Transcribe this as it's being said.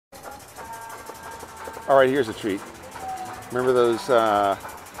All right, here's a treat. Remember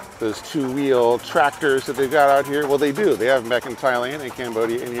those two-wheel tractors that they've got out here? Well, they do. They have them back in Thailand and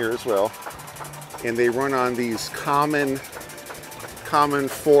Cambodia and here as well. And they run on these common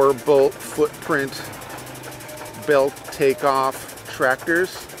 4-bolt footprint belt takeoff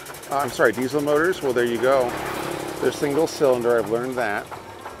tractors. I'm sorry, diesel motors. Well, there you go. They're single cylinder. I've learned that.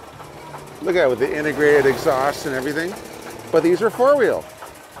 Look at it with the integrated exhaust and everything. But these are 4-wheel.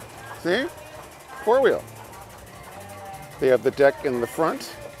 See? 4-wheel. They have the deck in the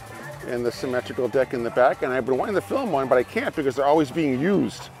front and the symmetrical deck in the back. And I've been wanting to film one, but I can't because they're always being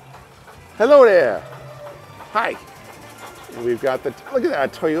used. Hello there. Hi. And we've got the, look at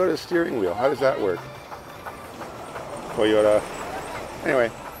that, Toyota steering wheel. How does that work? Toyota.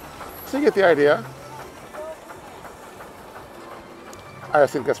 Anyway, so you get the idea. I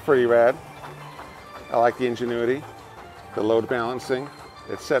just think that's pretty rad. I like the ingenuity, the load balancing,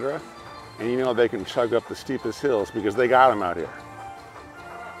 etc. And you know they can chug up the steepest hills because they got them out here.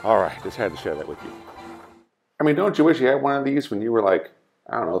 All right, just had to share that with you. I mean, don't you wish you had one of these when you were like,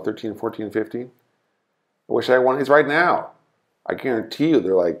 I don't know, 13, 14, 15? I wish I had one of these right now. I guarantee you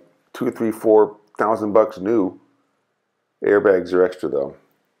they're like $2,000, $3,000, $4,000 new. Airbags are extra though.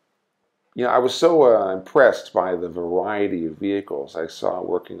 You know, I was so impressed by the variety of vehicles I saw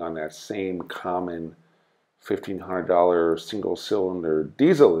working on that same common $1,500 single-cylinder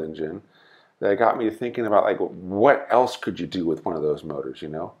diesel engine that got me thinking about, like, what else could you do with one of those motors, you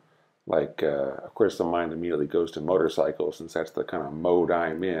know? Like, of course, the mind immediately goes to motorcycles, since that's the kind of mode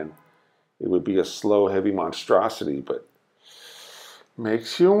I'm in. It would be a slow, heavy monstrosity, but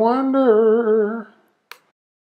makes you wonder.